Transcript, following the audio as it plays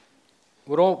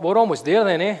We're almost there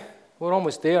then, eh? We're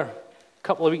almost there. A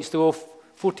couple of weeks to go,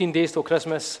 14 days till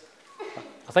Christmas.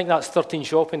 I think that's 13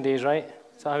 shopping days, right?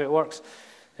 Is that how it works?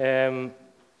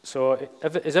 So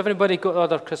has everybody got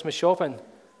other Christmas shopping?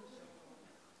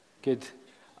 Good.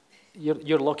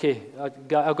 You're lucky. I've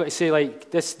got to say, like,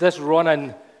 this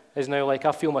running is now like,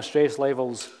 I feel my stress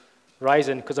levels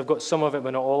rising because I've got some of it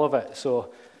but not all of it. So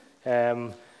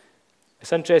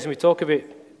it's interesting. We talk about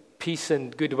peace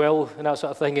and goodwill and that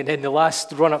sort of thing, and then the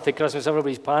last run up to Christmas,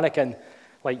 everybody's panicking,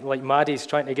 like Maddie's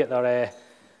trying to get their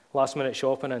last minute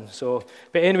shopping in. So,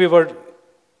 but anyway,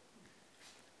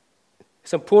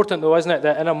 it's important though, isn't it,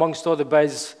 that in amongst all the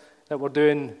biz that we're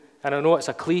doing, and I know it's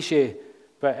a cliche,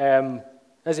 but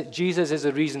is it Jesus is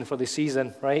the reason for the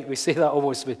season, right? We say that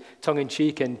almost with tongue in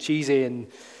cheek and cheesy, and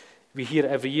we hear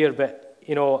it every year. But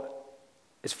you know,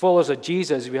 as followers of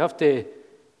Jesus, we have to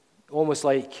almost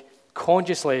like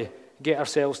consciously get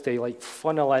ourselves to like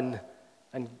funnel in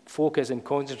and focus and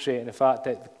concentrate on the fact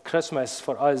that Christmas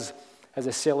for us is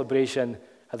a celebration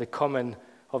of the coming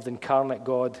of the incarnate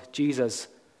God, Jesus,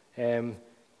 to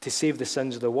save the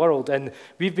sins of the world. And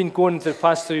we've been going through the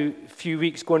past few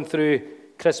weeks going through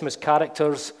Christmas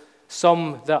characters,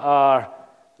 some that are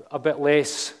a bit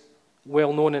less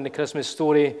well known in the Christmas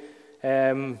story,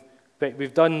 but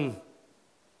we've done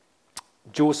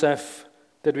Joseph.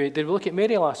 Did we look at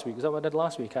Mary last week? Was that what I did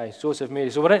last week? Aye, Joseph, Mary.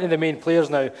 So we're into the main players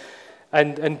now,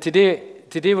 and today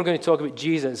we're going to talk about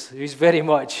Jesus, who's very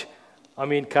much a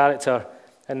main character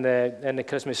in the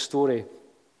Christmas story.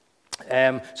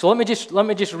 So let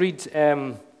me just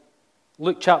read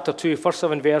Luke chapter 2, first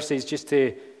 7 verses, just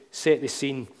to set the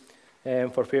scene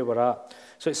for where we're at.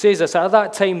 So it says this: at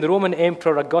that time, the Roman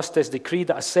Emperor Augustus decreed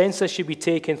that a census should be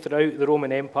taken throughout the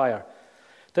Roman Empire.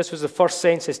 This was the first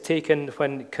census taken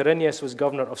when Quirinius was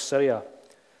governor of Syria.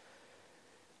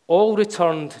 All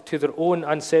returned to their own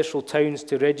ancestral towns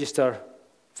to register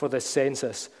for this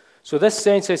census. So this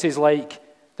census is like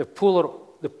the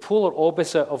polar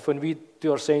opposite of when we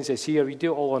do our census here. We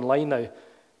do it all online now.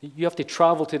 You have to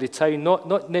travel to the town,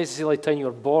 not necessarily the town you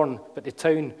were born, but the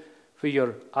town where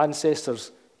your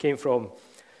ancestors came from.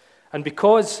 And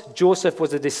because Joseph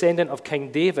was a descendant of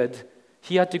King David,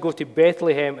 he had to go to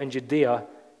Bethlehem in Judea,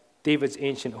 David's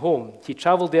ancient home. He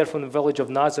traveled there from the village of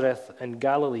Nazareth in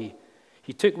Galilee.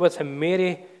 He took with him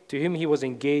Mary, to whom he was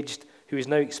engaged, who is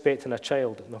now expecting a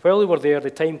child. And while they were there,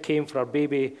 the time came for our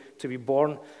baby to be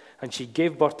born, and she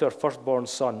gave birth to her firstborn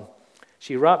son.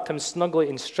 She wrapped him snugly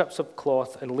in strips of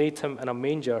cloth and laid him in a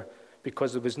manger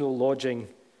because there was no lodging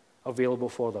available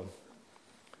for them.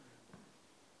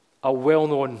 A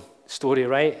well-known story,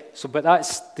 right? But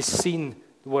that's the scene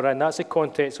we're in. That's the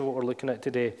context of what we're looking at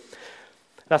today.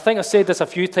 And I think I've said this a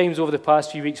few times over the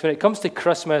past few weeks. When it comes to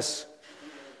Christmas,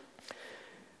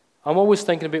 I'm always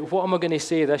thinking about what am I going to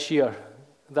say this year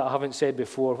that I haven't said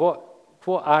before?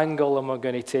 What angle am I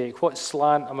going to take? What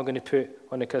slant am I going to put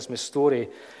on the Christmas story?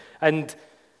 And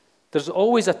there's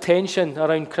always a tension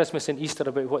around Christmas and Easter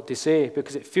about what to say,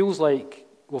 because it feels like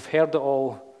we've heard it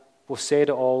all, we've said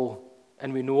it all,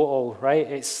 and we know it all, right?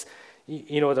 It's,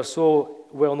 they're so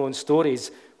well-known stories.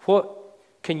 What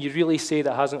can you really say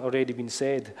that hasn't already been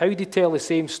said? How do you tell the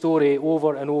same story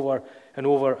over and over and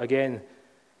over again?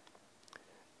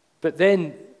 But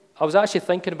then I was actually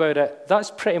thinking about it.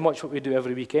 That's pretty much what we do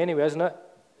every week anyway, isn't it?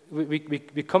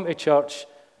 We come to church,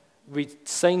 we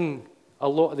sing a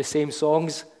lot of the same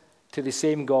songs to the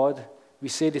same God. We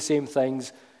say the same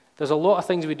things. There's a lot of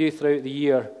things we do throughout the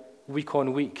year, week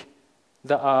on week,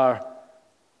 that are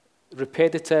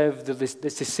repetitive. It's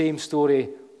the same story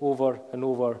over and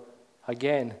over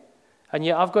again. And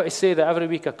yet I've got to say that every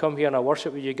week I come here and I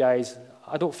worship with you guys,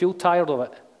 I don't feel tired of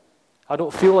it. I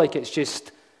don't feel like it's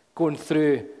just going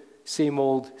through same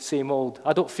old, same old.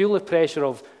 I don't feel the pressure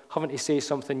of having to say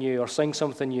something new or sing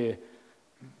something new,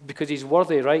 because he's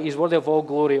worthy, right? He's worthy of all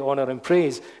glory, honor, and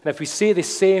praise. And if we say the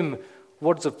same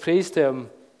words of praise to him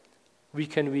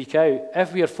week in, week out,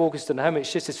 if we are focused on him,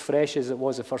 it's just as fresh as it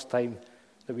was the first time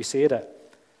that we said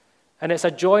it. And it's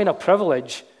a joy and a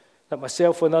privilege that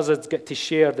myself and others get to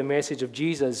share the message of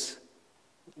Jesus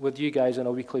with you guys on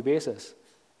a weekly basis.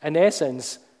 In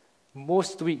essence,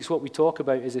 most weeks what we talk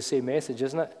about is the same message,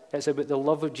 isn't it? It's about the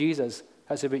love of Jesus.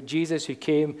 It's about Jesus who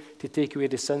came to take away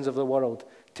the sins of the world,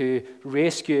 to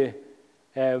rescue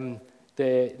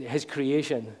his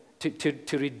creation,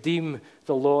 to redeem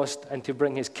the lost, and to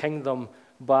bring his kingdom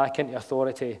back into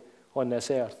authority on this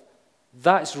earth.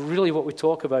 That's really what we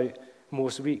talk about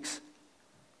most weeks.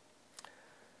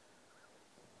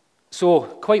 So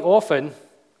quite often,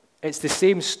 it's the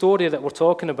same story that we're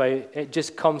talking about. It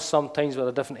just comes sometimes with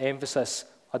a different emphasis,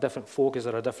 a different focus,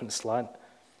 or a different slant.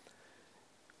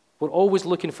 We're always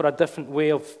looking for a different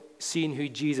way of seeing who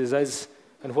Jesus is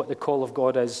and what the call of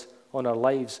God is on our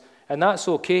lives. And that's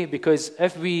okay, because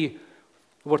if we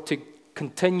were to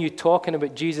continue talking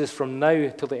about Jesus from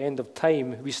now till the end of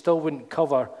time, we still wouldn't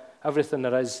cover everything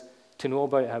there is to know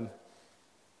about him.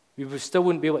 We still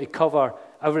wouldn't be able to cover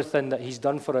everything that he's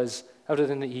done for us,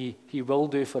 everything that he will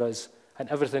do for us, and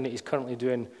everything that he's currently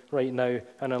doing right now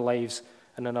in our lives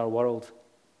and in our world.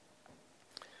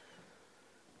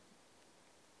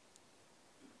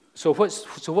 So what's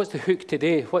the hook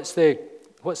today? What's the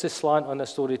slant on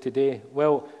this story today?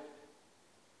 Well,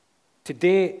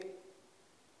 today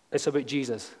it's about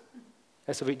Jesus.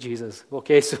 It's about Jesus.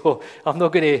 Okay, so I'm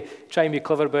not going to try and be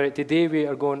clever about it. Today we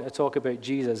are going to talk about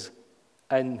Jesus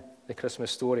in the Christmas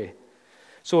story.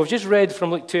 So we've just read from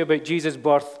Luke 2 about Jesus'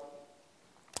 birth.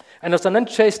 And there's an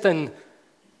interesting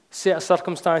set of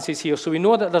circumstances here. So we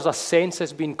know that there's a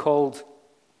census being called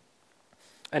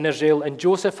in Israel, and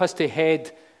Joseph has to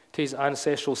head to his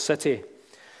ancestral city.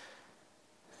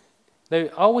 Now, I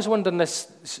always wonder in this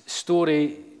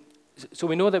story, so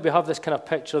we know that we have this kind of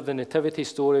picture of the nativity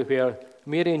story where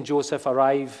Mary and Joseph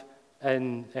arrive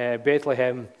in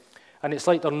Bethlehem, and it's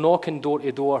like they're knocking door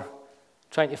to door,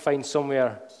 trying to find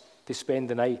somewhere to spend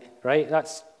the night, right?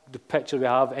 That's the picture we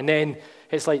have. And then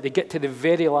it's like they get to the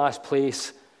very last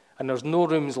place, and there's no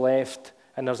rooms left,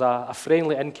 and there's a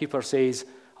friendly innkeeper says,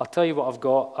 I'll tell you what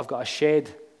I've got a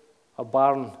shed, a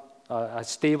barn, a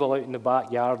stable out in the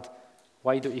backyard.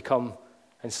 Why don't you come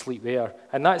and sleep there?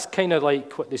 And that's kind of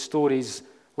like what the story's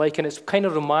like, and it's kind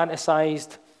of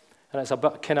romanticized, and it's a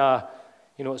bit kind of,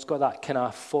 it's got that kind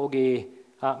of foggy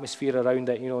atmosphere around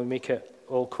it, make it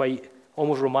all quite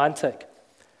almost romantic.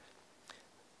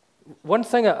 One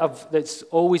thing that's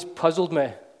always puzzled me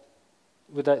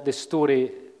with the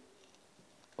story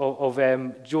of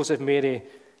Joseph and Mary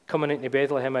coming into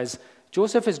Bethlehem is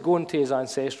Joseph is going to his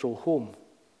ancestral home,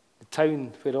 the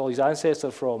town where all his ancestors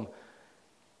are from.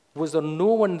 Was there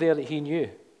no one there that he knew?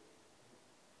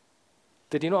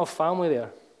 Did he not have family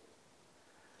there?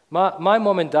 My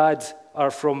mum and dad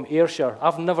are from Ayrshire.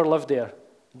 I've never lived there,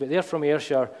 but they're from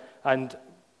Ayrshire, and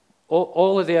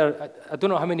all of their, I don't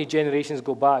know how many generations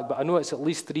go back, but I know it's at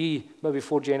least 3, maybe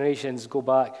 4 generations go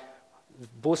back.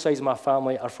 Both sides of my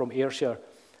family are from Ayrshire.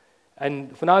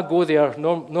 And when I go there,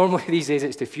 normally these days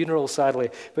it's the funeral, sadly,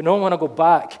 but normally when I go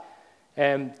back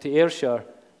to Ayrshire,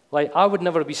 like I would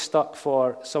never be stuck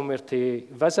for somewhere to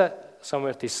visit,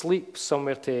 somewhere to sleep,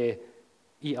 somewhere to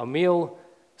eat a meal,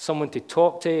 someone to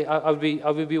talk to. I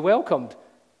would be welcomed,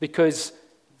 because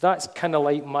that's kind of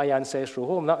like my ancestral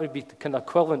home. That would be kind of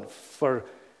equivalent for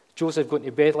Joseph going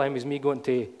to Bethlehem as me going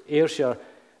to Ayrshire.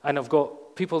 And I've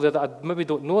got people there that I maybe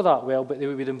don't know that well, but they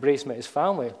would embrace me as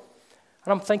family.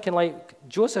 And I'm thinking, like,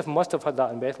 Joseph must have had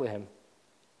that in Bethlehem.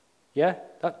 Yeah?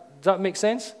 Does that make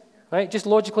sense? Right? Just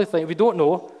logically think. We don't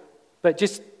know, but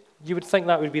just you would think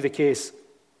that would be the case.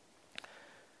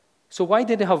 So why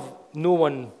did he have no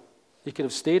one he could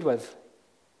have stayed with?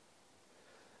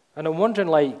 And I'm wondering,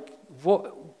 like,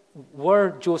 what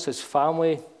were Joseph's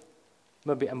family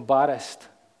maybe embarrassed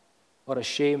or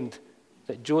ashamed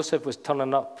that Joseph was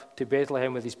turning up to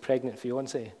Bethlehem with his pregnant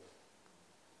fiancée?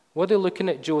 Were they looking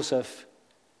at Joseph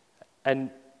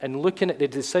and looking at the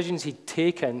decisions he'd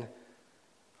taken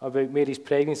about Mary's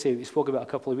pregnancy, we spoke about a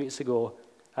couple of weeks ago,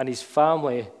 and his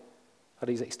family, or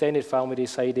his extended family,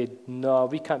 decided, no,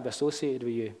 we can't be associated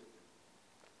with you.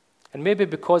 And maybe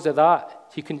because of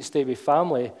that, he couldn't stay with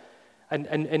family.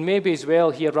 And maybe as well,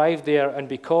 he arrived there, and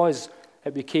because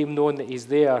it became known that he's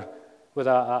there with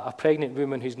a pregnant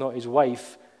woman who's not his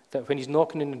wife, that when he's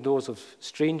knocking on the doors of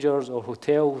strangers or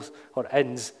hotels or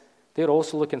inns, they're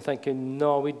also looking, thinking,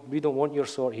 no, we don't want your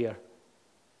sort here.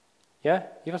 Yeah?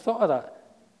 You ever thought of that?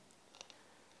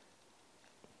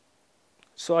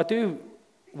 So I do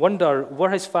wonder, were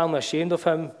his family ashamed of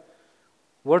him?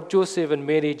 Were Joseph and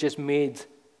Mary just made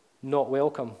not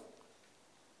welcome?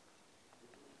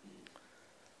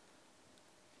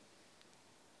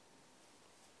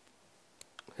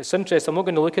 It's interesting, I'm not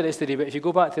going to look at this today, but if you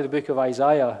go back to the book of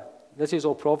Isaiah, this is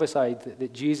all prophesied,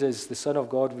 that Jesus, the Son of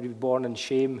God, would be born in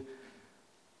shame,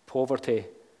 poverty,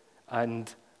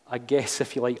 and I guess,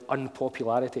 if you like,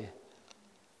 unpopularity.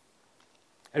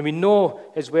 And we know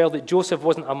as well that Joseph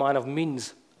wasn't a man of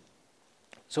means,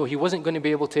 so he wasn't going to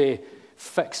be able to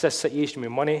fix this situation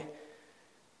with money.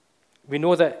 We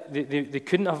know that they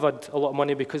couldn't have had a lot of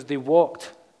money because they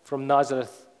walked from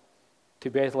Nazareth to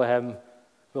Bethlehem.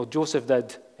 Well, Joseph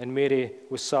did, and Mary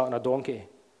was sat on a donkey.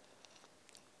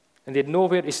 And they had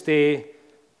nowhere to stay.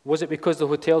 Was it because the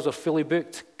hotels were fully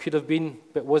booked? Could have been,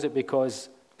 but was it because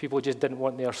people just didn't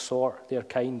want their sort, their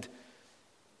kind,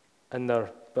 in their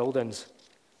buildings?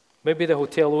 Maybe the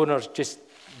hotel owners just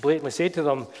blatantly said to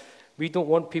them, we don't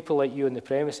want people like you on the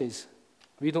premises.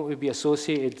 We don't want to be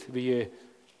associated with you.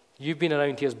 You've been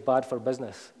around here is bad for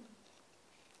business.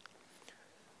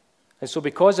 And so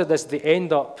because of this, they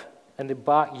end up in the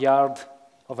backyard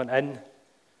of an inn.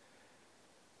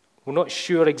 We're not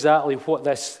sure exactly what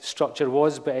this structure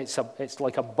was, but it's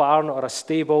like a barn or a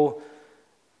stable,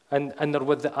 and they're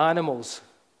with the animals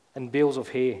and bales of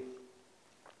hay.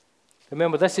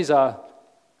 Remember, this is a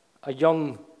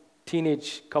young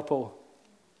teenage couple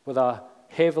with a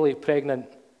heavily pregnant,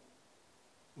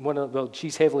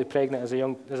 she's heavily pregnant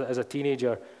as a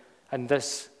teenager, and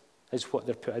this is what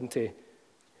they're put into.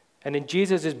 And then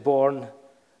Jesus is born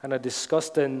in a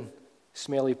disgusting,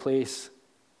 smelly place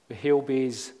with hay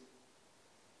bales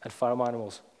and farm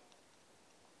animals.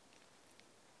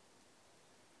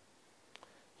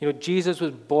 Jesus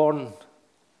was born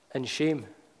in shame.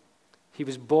 He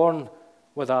was born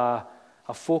with a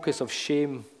focus of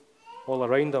shame all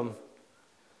around him.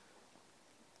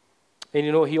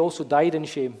 And he also died in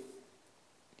shame.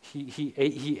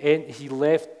 He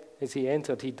left as he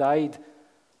entered. He died.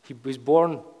 He was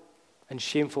born in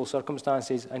shameful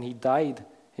circumstances, and he died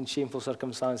in shameful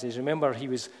circumstances. Remember, he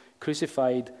was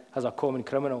crucified as a common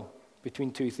criminal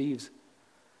between two thieves.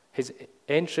 His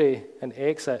entry and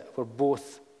exit were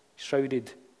both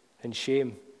shrouded in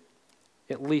shame,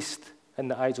 at least in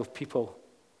the eyes of people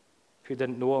who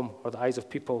didn't know him, or the eyes of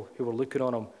people who were looking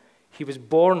on him. He was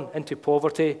born into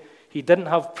poverty. He didn't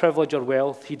have privilege or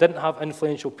wealth. He didn't have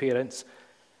influential parents.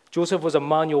 Joseph was a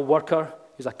manual worker.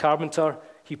 He was a carpenter.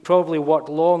 He probably worked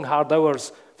long, hard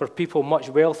hours for people much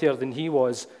wealthier than he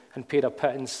was and paid a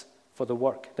pittance for the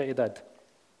work that he did.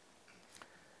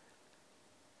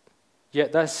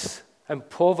 Yet this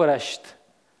impoverished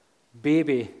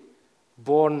baby,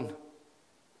 born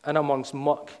in amongst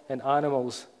muck and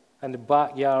animals in the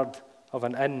backyard of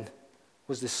an inn,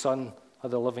 was the Son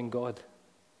of the living God.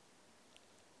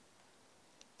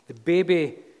 The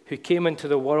baby who came into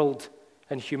the world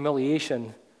in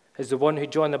humiliation is the one who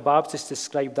John the Baptist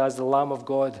described as the Lamb of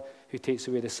God who takes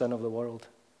away the sin of the world.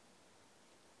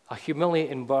 A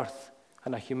humiliating birth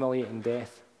and a humiliating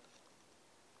death.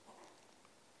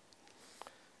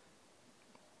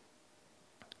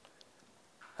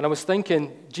 And I was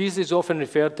thinking, Jesus is often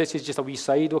referred to, this is just a wee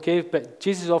side, okay, but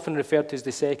Jesus is often referred to as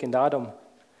the second Adam. And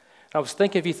I was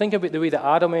thinking, if you think about the way that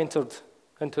Adam entered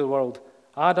into the world,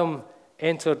 Adam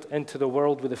entered into the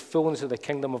world with the fullness of the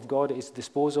kingdom of God at his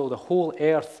disposal. The whole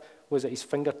earth was at his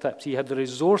fingertips. He had the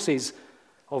resources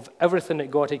of everything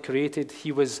that God had created. He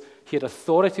had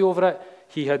authority over it.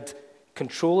 He had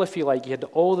control, if you like. He had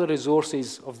all the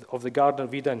resources of the Garden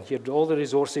of Eden. He had all the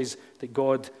resources that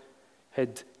God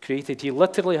had created. He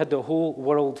literally had the whole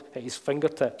world at his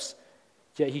fingertips.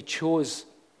 Yet he chose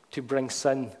to bring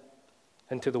sin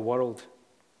into the world.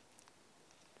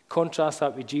 Contrast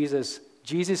that with Jesus.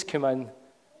 Jesus came in,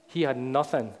 he had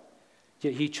nothing,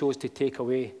 yet he chose to take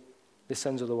away the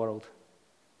sins of the world.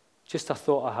 Just a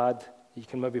thought I had that you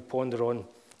can maybe ponder on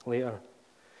later.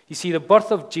 You see, the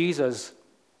birth of Jesus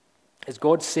is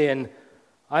God saying,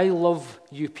 I love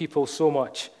you people so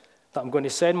much that I'm going to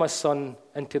send my Son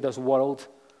into this world,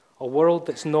 a world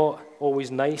that's not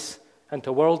always nice, into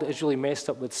a world that is really messed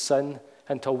up with sin,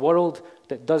 into a world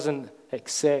that doesn't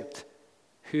accept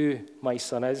who my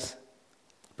Son is.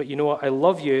 But you know what? I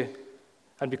love you,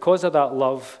 and because of that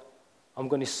love, I'm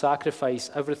going to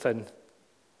sacrifice everything,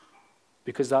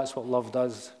 because that's what love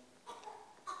does.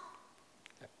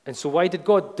 And so why did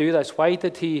God do this? Why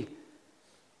did he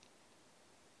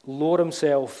lower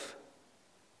himself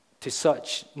to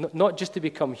such, not just to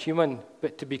become human,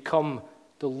 but to become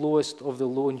the lowest of the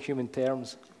low in human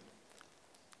terms?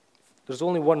 There's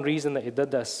only one reason that he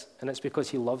did this, and it's because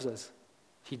he loves us.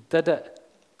 He did it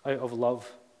out of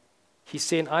love. He's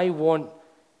saying, I want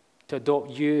to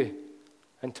adopt you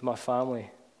into my family.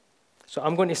 So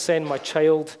I'm going to send my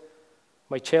child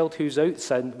who's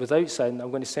without sin, I'm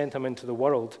going to send him into the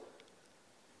world.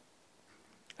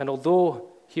 And although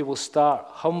he will start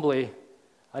humbly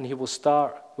and he will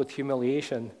start with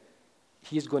humiliation,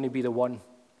 he is going to be the one.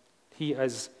 He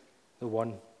is the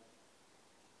one.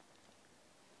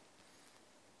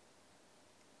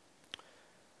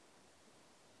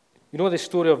 You know the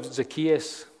story of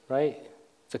Zacchaeus, right?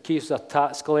 Zacchaeus was a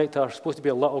tax collector, supposed to be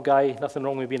a little guy. Nothing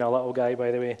wrong with being a little guy,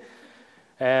 by the way.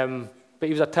 But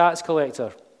he was a tax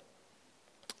collector.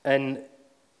 And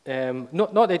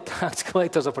not that tax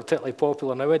collectors are particularly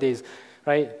popular nowadays,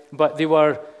 right? But they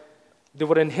were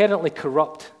inherently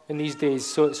corrupt in these days.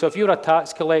 So if you were a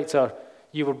tax collector,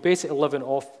 you were basically living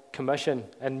off commission.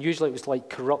 And usually it was like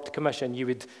corrupt commission. You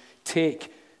would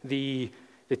take the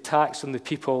tax from the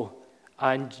people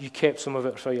and you kept some of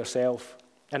it for yourself.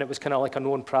 And it was kind of like a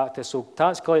known practice. So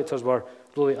tax collectors were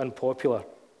really unpopular.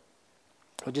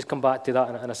 I'll just come back to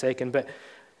that in a second. But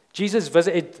Jesus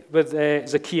visited with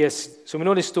Zacchaeus. So we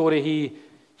know the story.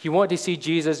 He wanted to see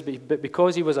Jesus, but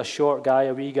because he was a short guy,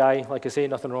 a wee guy, like I say,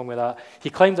 nothing wrong with that, he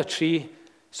climbed a tree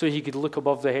so he could look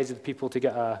above the heads of the people to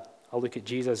get a look at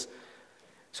Jesus.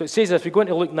 So it says, if we go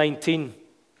into Luke 19,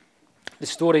 the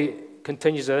story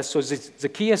continues with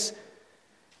this.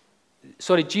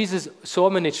 So Jesus saw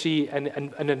him in the tree and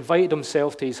invited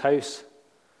himself to his house.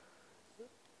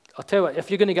 I'll tell you what,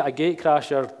 if you're going to get a gate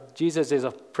crasher, Jesus is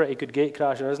a pretty good gate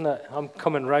crasher, isn't it? I'm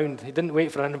coming round. He didn't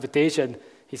wait for an invitation.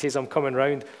 He says, I'm coming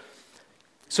round.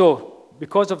 So,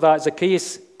 because of that,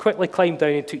 Zacchaeus quickly climbed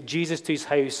down and took Jesus to his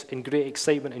house in great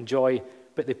excitement and joy,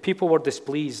 but the people were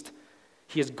displeased.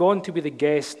 He has gone to be the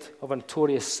guest of a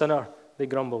notorious sinner, they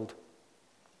grumbled.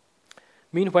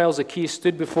 Meanwhile, Zacchaeus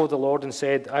stood before the Lord and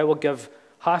said, I will give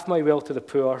half my wealth to the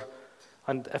poor,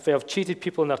 and if I have cheated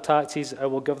people in their taxes, I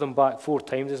will give them back 4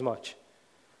 times as much.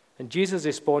 And Jesus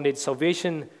responded,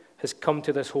 salvation has come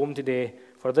to this home today,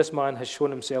 for this man has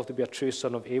shown himself to be a true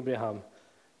son of Abraham.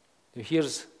 Now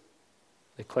here's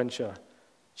the clincher.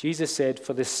 Jesus said,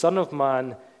 for the Son of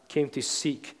Man came to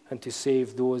seek and to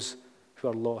save those who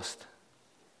are lost.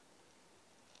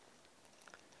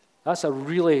 That's a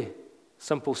really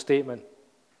simple statement.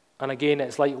 And again,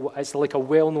 it's like a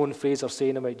well-known phrase or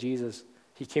saying about Jesus.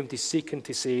 He came to seek and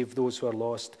to save those who are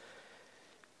lost.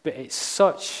 But it's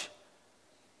such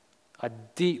a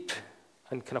deep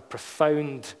and kind of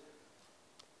profound,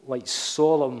 like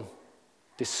solemn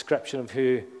description of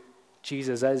who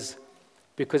Jesus is,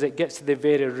 because it gets to the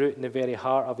very root and the very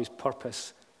heart of his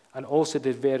purpose, and also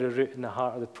the very root and the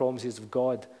heart of the promises of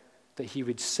God, that he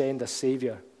would send a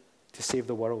Savior to save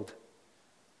the world.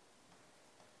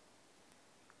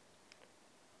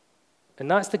 And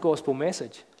that's the gospel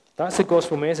message. That's the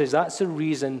gospel message. That's the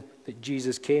reason that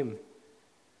Jesus came.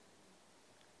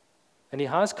 And he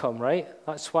has come, right?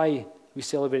 That's why we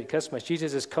celebrate Christmas.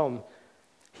 Jesus has come.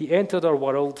 He entered our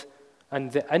world,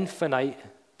 and the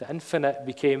infinite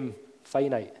became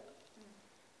finite.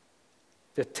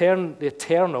 The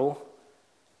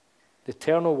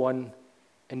eternal one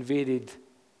invaded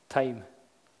time.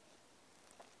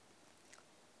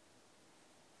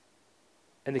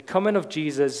 And the coming of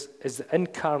Jesus is the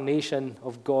incarnation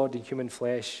of God in human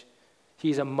flesh. He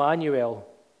is Emmanuel,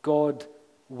 God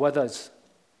with us.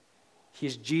 He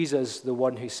is Jesus, the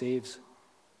one who saves.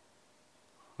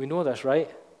 We know this, right?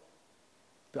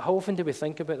 But how often do we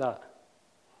think about that?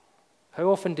 How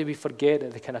often do we forget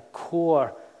that the kind of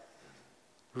core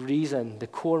reason, the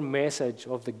core message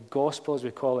of the gospel, as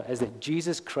we call it, is that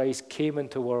Jesus Christ came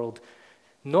into the world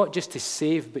not just to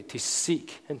save, but to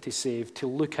seek and to save, to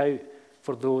look out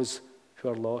for those who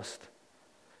are lost.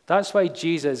 That's why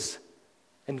Jesus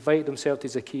invited himself to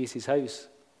Zacchaeus' house.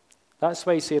 That's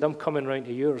why he said, I'm coming round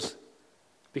to yours,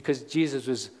 because Jesus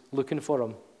was looking for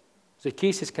him.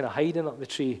 Zacchaeus is kind of hiding up the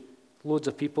tree, loads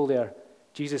of people there.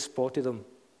 Jesus spotted him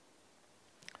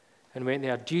and went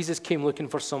there. Jesus came looking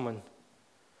for someone.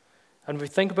 And if we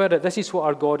think about it, this is what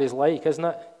our God is like, isn't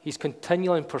it? He's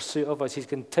continually in pursuit of us. He's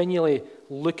continually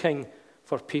looking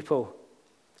for people.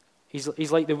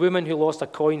 He's like the woman who lost a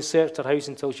coin, searched her house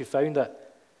until she found it.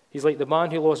 He's like the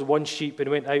man who lost one sheep and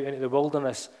went out into the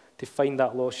wilderness to find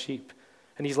that lost sheep.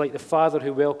 And he's like the father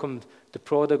who welcomed the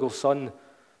prodigal son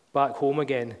back home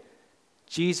again.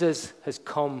 Jesus has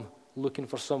come looking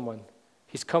for someone.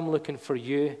 He's come looking for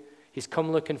you. He's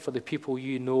come looking for the people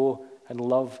you know and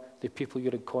love, the people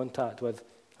you're in contact with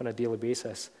on a daily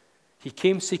basis. He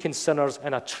came seeking sinners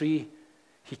in a tree.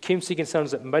 He came seeking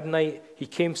sinners at midnight. He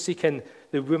came seeking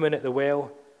the woman at the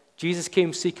well. Jesus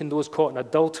came seeking those caught in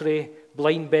adultery,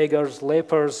 blind beggars,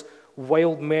 lepers,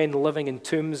 wild men living in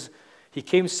tombs. He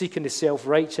came seeking the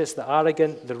self-righteous, the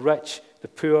arrogant, the rich, the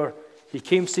poor. He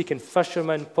came seeking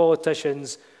fishermen,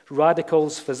 politicians,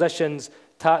 radicals, physicians,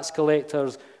 tax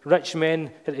collectors, rich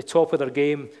men at the top of their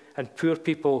game, and poor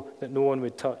people that no one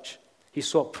would touch. He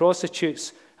sought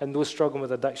prostitutes and those struggling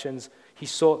with addictions. He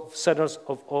sought sinners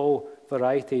of all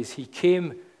varieties. He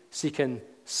came seeking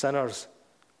sinners.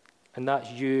 And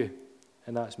that's you,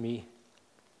 and that's me.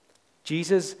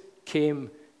 Jesus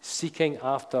came seeking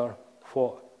after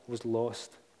what was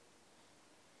lost.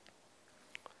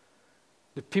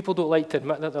 The people don't like to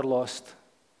admit that they're lost,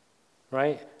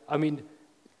 right? I mean,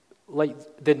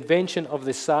 like the invention of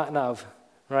the sat-nav,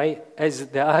 right, is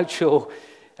the actual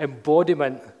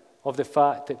embodiment of the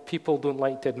fact that people don't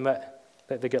like to admit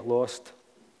that they get lost.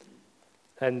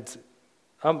 And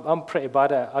I'm pretty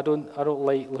bad at it. I don't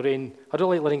like Lorraine. I don't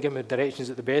like Lorraine giving me directions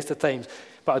at the best of times,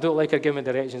 but I don't like her giving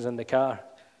me directions in the car.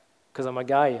 because I'm a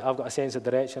guy. I've got a sense of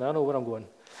direction. I know where I'm going.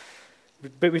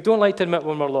 But we don't like to admit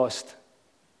when we're lost.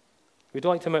 We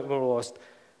don't like to admit when we're lost.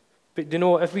 But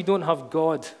if we don't have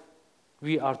God,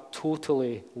 we are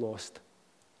totally lost.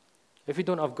 If we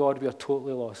don't have God, we are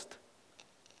totally lost.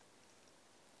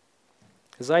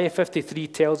 Isaiah 53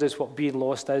 tells us what being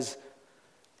lost is.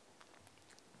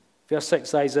 Verse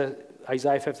 6,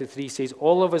 Isaiah 53 says,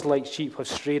 "All of us like sheep have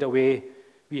strayed away.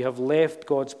 We have left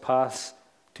God's paths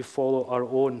to follow our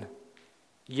own.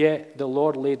 Yet the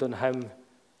Lord laid on him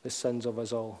the sins of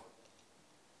us all."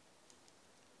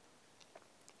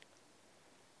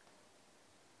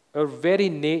 Our very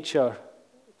nature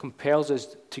compels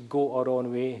us to go our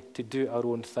own way, to do our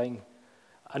own thing.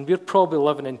 And we're probably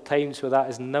living in times where that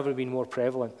has never been more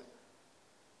prevalent.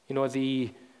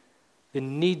 The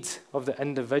need of the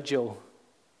individual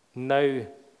now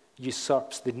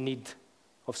usurps the need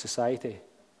of society.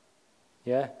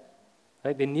 Yeah?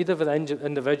 Right? The need of the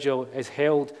individual is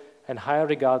held in higher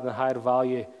regard and higher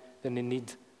value than the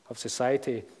need of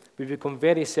society. We become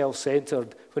very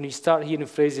self-centered when you start hearing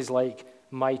phrases like,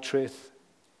 "my truth."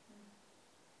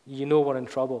 We're in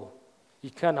trouble.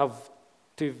 You can have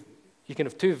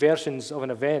two versions of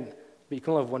an event, but you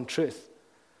can only have one truth.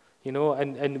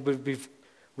 And we've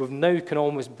now can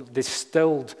almost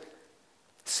distilled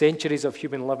centuries of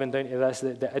human living down to this,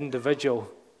 that the individual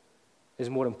is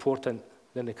more important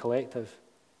than the collective.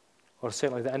 Or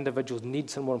certainly the individual's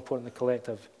needs are more important than the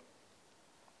collective.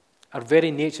 Our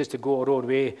very nature is to go our own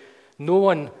way. No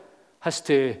one has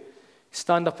to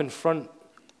stand up in front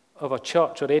of a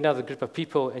church or any other group of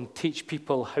people and teach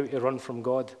people how to run from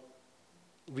God.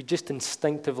 We just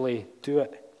instinctively do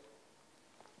it.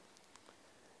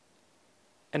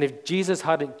 And if Jesus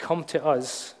hadn't come to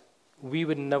us, we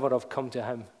would never have come to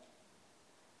him.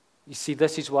 You see,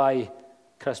 this is why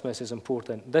Christmas is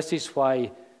important. This is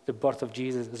why the birth of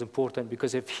Jesus is important,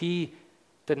 because if he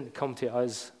didn't come to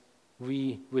us,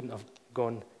 we wouldn't have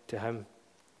gone to him.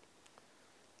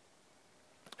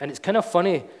 And it's kind of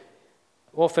funny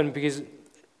often, because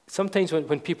sometimes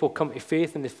when people come to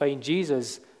faith and they find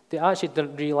Jesus, they actually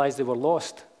didn't realize they were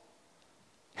lost.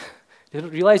 They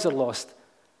didn't realize they're lost.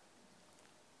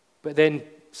 But then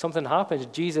something happens.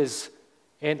 Jesus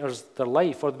enters their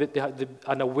life, or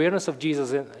an awareness of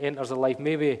Jesus enters their life,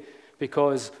 maybe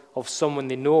because of someone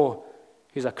they know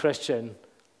who's a Christian,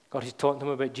 or who's talking to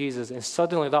them about Jesus, and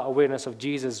suddenly that awareness of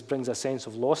Jesus brings a sense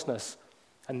of lostness,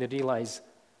 and they realize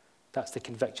that's the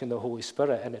conviction of the Holy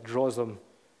Spirit, and it draws them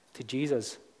to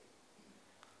Jesus.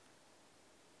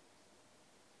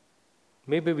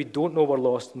 Maybe we don't know we're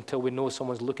lost until we know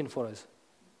someone's looking for us.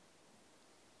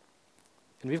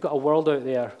 And we've got a world out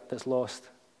there that's lost.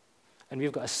 And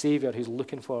we've got a Savior who's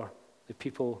looking for the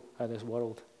people in this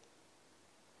world.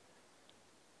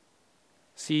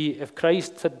 See, if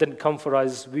Christ didn't come for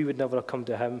us, we would never have come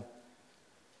to him.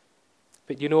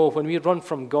 But when we run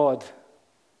from God,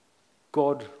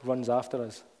 God runs after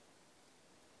us,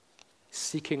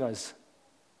 seeking us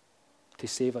to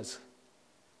save us.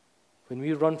 When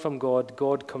we run from God,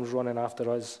 God comes running after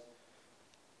us.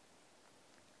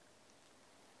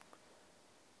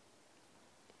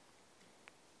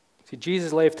 See,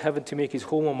 Jesus left heaven to make his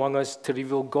home among us, to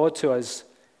reveal God to us,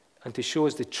 and to show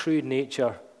us the true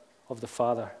nature of the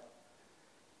Father.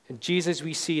 In Jesus,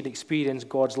 we see and experience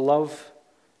God's love.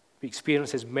 We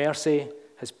experience his mercy,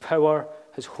 his power,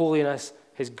 his holiness,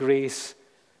 his grace,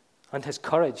 and his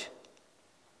courage.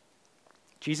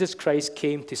 Jesus Christ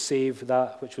came to save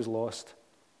that which was lost.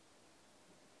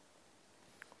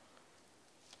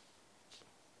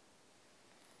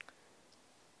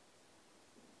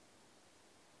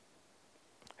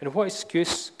 And what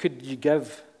excuse could you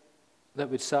give that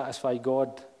would satisfy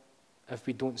God if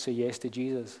we don't say yes to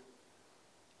Jesus?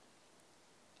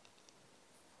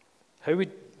 How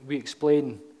would we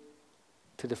explain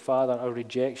to the Father our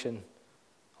rejection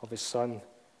of his Son?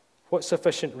 What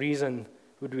sufficient reason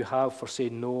would we have for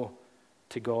saying no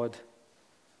to God?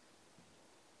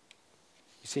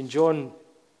 You see, in John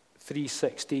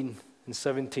 3:16 and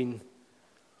 17,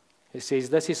 it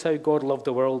says, "This is how God loved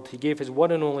the world. He gave his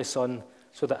one and only Son,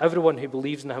 so that everyone who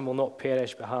believes in him will not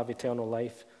perish but have eternal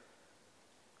life.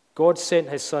 God sent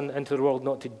his Son into the world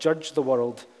not to judge the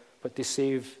world, but to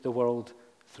save the world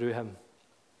through him."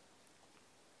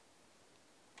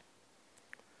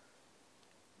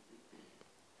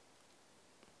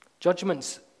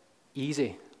 Judgment's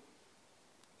easy.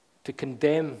 To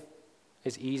condemn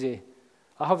is easy.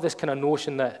 I have this kind of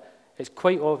notion that it's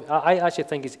I actually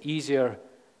think it's easier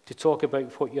to talk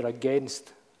about what you're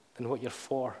against than what you're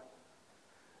for.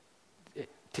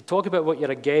 To talk about what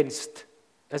you're against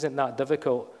isn't that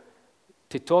difficult.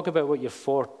 To talk about what you're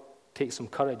for takes some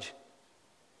courage.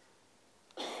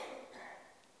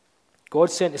 God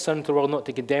sent his Son into the world not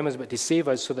to condemn us, but to save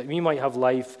us so that we might have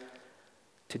life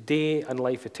today and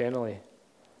life eternally.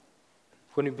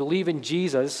 When we believe in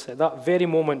Jesus, at that very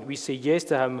moment we say yes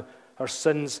to him, our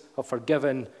sins are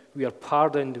forgiven, we are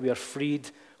pardoned, we are freed,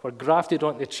 we're grafted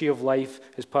onto the tree of life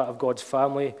as part of God's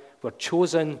family, we're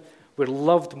chosen, we're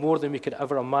loved more than we could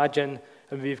ever imagine,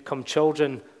 and we become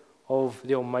children of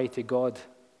the Almighty God.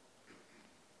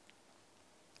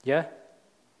 Yeah?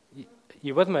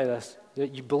 You with me with this?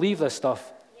 You believe this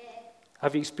stuff?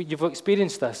 Yeah. You've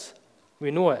experienced this?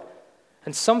 We know it.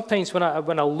 And sometimes when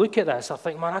I look at this, I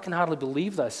think, man, I can hardly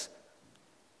believe this.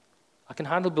 I can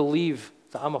hardly believe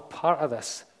that I'm a part of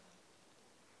this.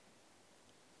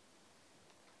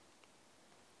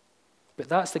 But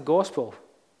that's the gospel.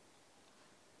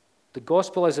 The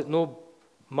gospel is that no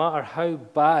matter how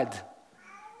bad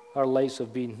our lives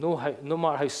have been, no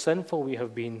matter how sinful we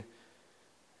have been,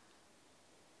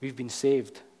 we've been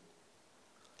saved.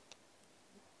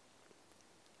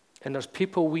 And there's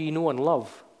people we know and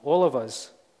love, all of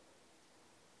us,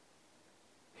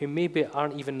 who maybe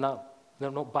aren't even that,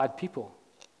 they're not bad people.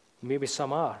 Maybe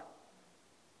some are.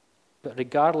 But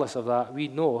regardless of that, we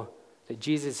know that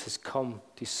Jesus has come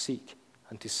to seek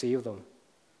and to save them.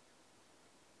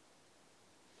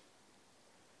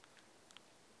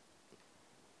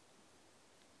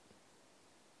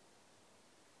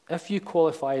 If you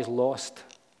qualify as lost,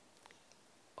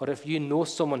 or if you know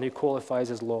someone who qualifies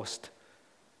as lost,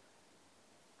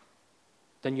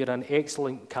 then you're an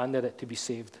excellent candidate to be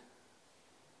saved.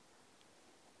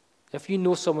 If you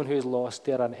know someone who is lost,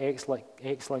 they're an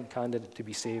excellent candidate to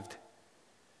be saved,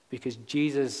 because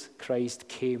Jesus Christ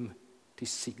came to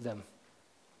seek them.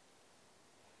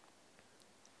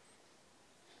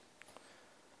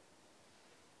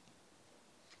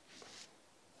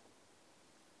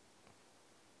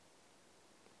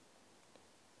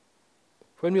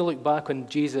 When we look back on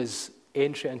Jesus'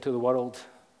 entry into the world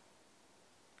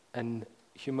in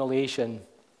humiliation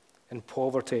and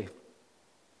poverty,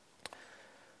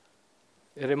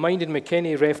 it reminded me,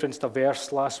 Kenny referenced a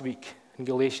verse last week in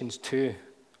Galatians 2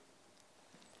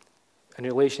 in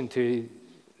relation to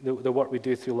the work we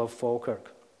do through Love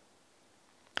Falkirk.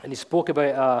 And he spoke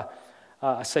about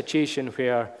a situation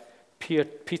where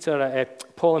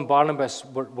Paul and Barnabas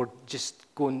were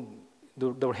just going, they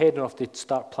were heading off to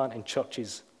start planting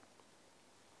churches.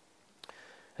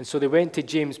 And so they went to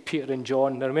James, Peter, and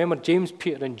John. Now remember, James,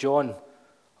 Peter, and John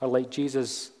are like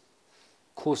Jesus'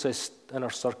 closest inner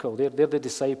circle. They're the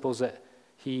disciples that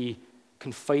he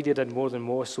confided in more than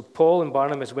most. So Paul and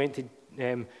Barnabas went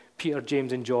to Peter,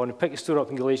 James, and John. And pick the story up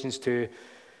in Galatians 2.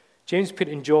 James,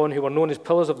 Peter, and John, who were known as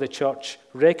pillars of the church,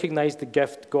 recognized the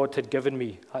gift God had given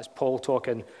me. That's Paul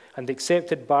talking. And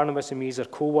accepted Barnabas and me as their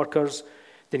co-workers.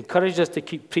 They encouraged us to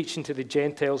keep preaching to the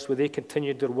Gentiles where they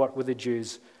continued their work with the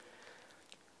Jews.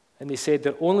 And they said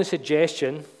their only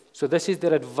suggestion, so this is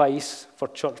their advice for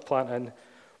church planting,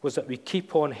 was that we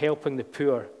keep on helping the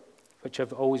poor, which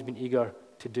I've always been eager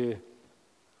to do.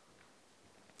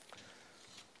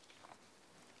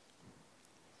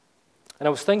 And I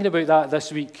was thinking about that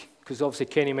this week, because obviously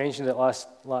Kenny mentioned it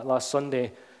last Sunday.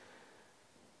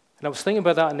 And I was thinking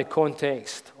about that in the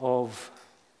context of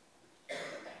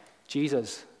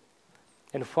Jesus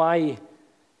and why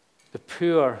the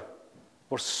poor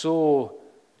were so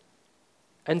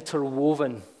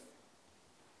interwoven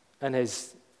in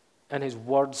his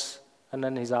words and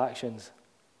in his actions.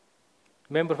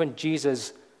 Remember when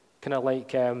Jesus kind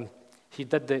of he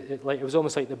did it was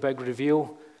almost like the big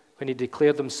reveal when he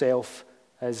declared himself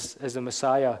as the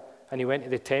Messiah, and he went to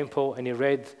the temple and he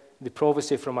read the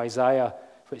prophecy from Isaiah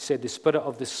which said, "The Spirit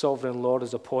of the Sovereign Lord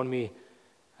is upon me."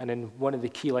 And then one of the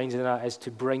key lines in that is to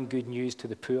bring good news to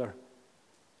the poor.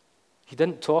 He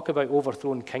didn't talk about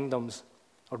overthrowing kingdoms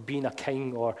or being a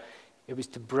king, or it was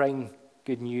to bring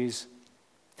good news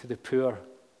to the poor.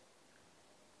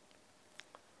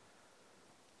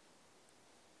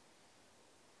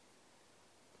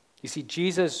 You see,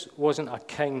 Jesus wasn't a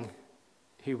king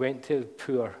who went to the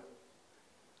poor.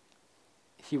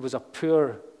 He was a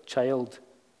poor child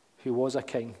who was a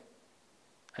king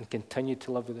and continued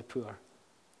to live with the poor.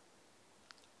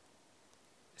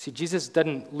 See, Jesus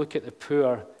didn't look at the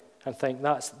poor and think,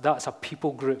 that's a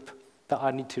people group that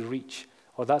I need to reach,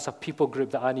 or that's a people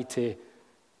group that I need to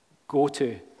go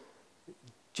to.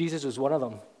 Jesus was one of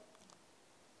them.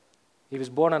 He was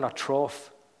born in a trough.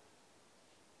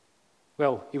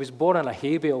 Well, he was born in a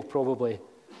hay bale probably,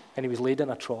 and he was laid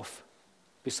in a trough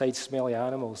beside smelly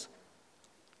animals.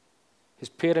 His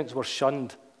parents were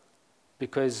shunned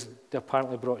because they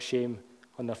apparently brought shame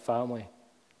on their family.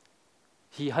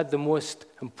 He had the most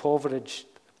impoverished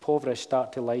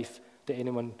start to life that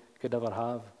anyone could ever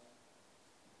have.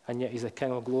 and yet he's the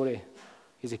King of glory.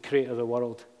 He's the creator of the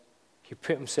world. He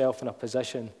put himself in a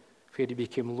position where he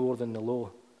became lower than the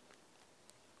low.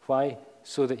 Why?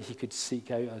 So that he could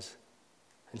seek out us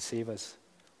and save us.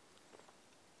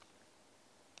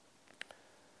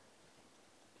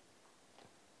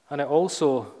 And it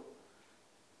also,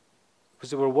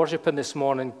 as we were worshipping this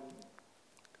morning,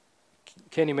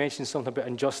 Kenny mentioned something about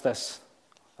injustice.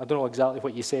 I don't know exactly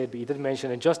what you said, but he did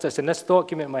mention injustice. And this thought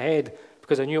came into my head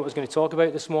because I knew what I was going to talk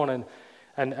about this morning.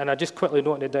 And I just quickly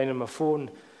noted it down on my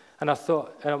phone. And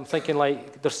I'm thinking,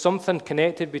 like, there's something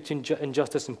connected between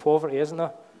injustice and poverty, isn't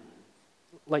there?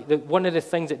 Like, one of the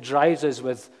things that drives us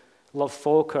with Love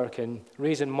Falkirk and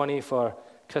raising money for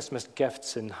Christmas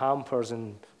gifts and hampers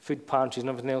and food pantries and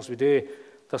everything else we do,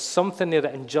 there's something there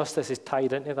that injustice is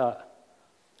tied into that.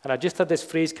 And I just had this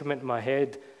phrase come into my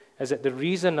head, is that the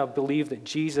reason I believe that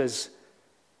Jesus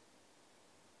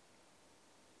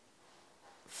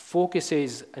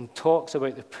focuses and talks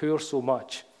about the poor so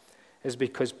much is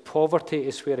because poverty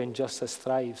is where injustice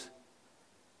thrives.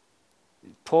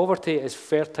 Poverty is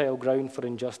fertile ground for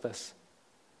injustice.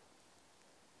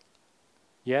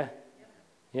 Yeah?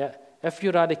 Yeah. If you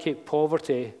eradicate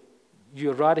poverty,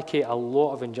 you eradicate a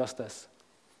lot of injustice.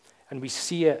 And we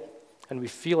see it and we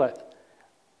feel it.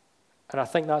 And I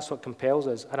think that's what compels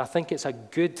us. And I think it's a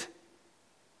good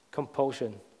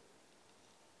compulsion.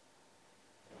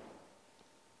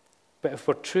 But if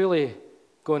we're truly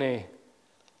going to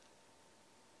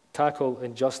tackle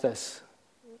injustice,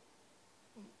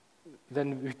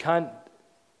 then we can't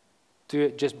do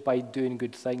it just by doing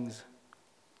good things.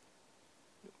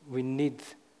 We need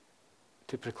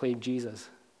to proclaim Jesus.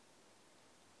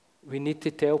 We need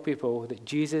to tell people that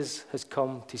Jesus has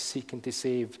come to seek and to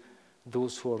save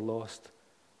those who are lost,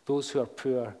 those who are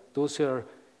poor, those who are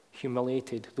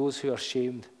humiliated, those who are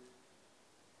shamed,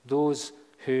 those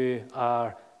who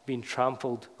are being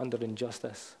trampled under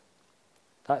injustice.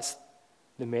 That's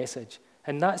the message.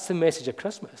 And that's the message of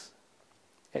Christmas.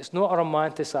 It's not a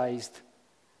romanticized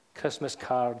Christmas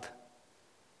card,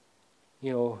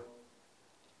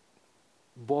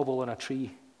 bauble on a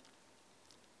tree.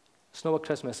 It's not what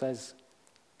Christmas is.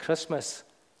 Christmas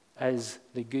is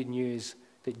the good news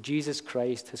that Jesus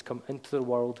Christ has come into the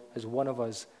world as one of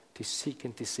us to seek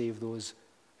and to save those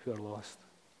who are lost.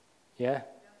 Yeah?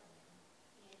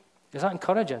 Is that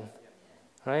encouraging?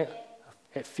 Right?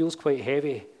 It feels quite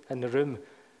heavy in the room,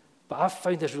 but I've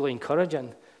found this really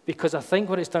encouraging because I think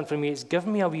what it's done for me, it's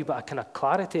given me a wee bit of kind of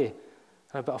clarity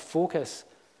and a bit of focus.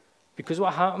 Because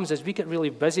what happens is we get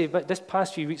really busy, but this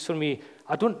past few weeks for me,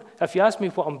 if you ask me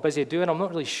what I'm busy doing, I'm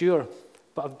not really sure,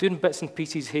 but I'm doing bits and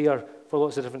pieces here for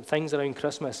lots of different things around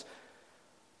Christmas.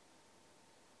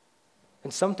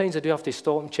 And sometimes I do have to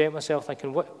stop and check myself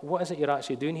thinking, what is it you're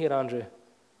actually doing here, Andrew?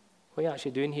 What are you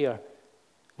actually doing here?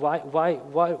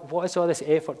 What is all this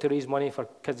effort to raise money for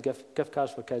kids, gift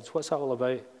cards for kids? What's that all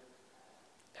about?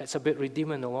 It's about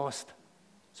redeeming the lost.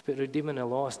 It's about redeeming the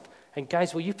lost. And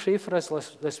guys, will you pray for us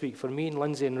this week, for me and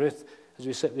Lindsay and Ruth, as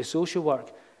we sit with social work?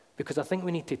 Because I think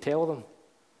we need to tell them.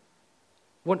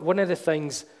 One of the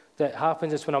things that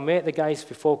happens is when I met the guys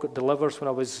for Falkirk Delivers, when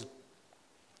I was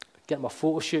getting my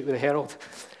photo shoot with the Herald,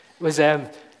 was the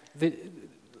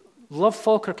Love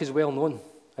Falkirk is well known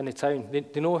in the town.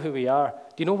 They know who we are.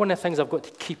 Do you know one of the things I've got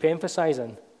to keep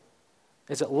emphasising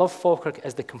is that Love Falkirk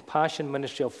is the compassion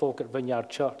ministry of Falkirk Vineyard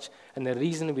Church. And the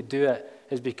reason we do it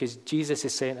is because Jesus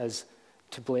has sent us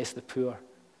to bless the poor.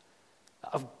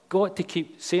 I've got to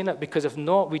keep saying it because if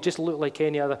not, we just look like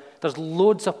any other. There's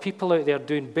loads of people out there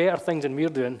doing better things than we're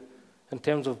doing in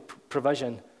terms of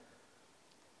provision.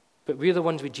 But we're the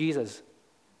ones with Jesus.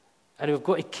 And we've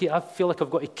got to keep, I feel like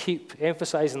I've got to keep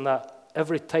emphasising that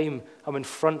every time I'm in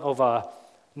front of a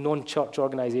non-church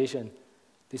organisation.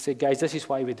 They say, guys, this is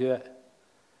why we do it.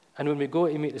 And when we go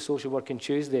to meet the social work on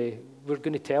Tuesday, we're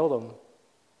going to tell them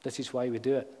this is why we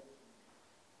do it.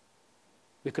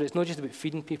 Because it's not just about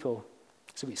feeding people.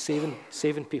 It's about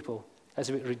saving people. It's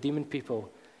about redeeming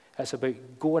people. It's about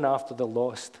going after the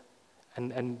lost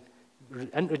and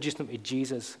introducing them to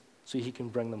Jesus so he can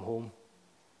bring them home.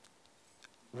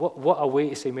 What a way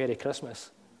to say Merry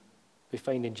Christmas. We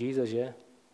find in Jesus, yeah?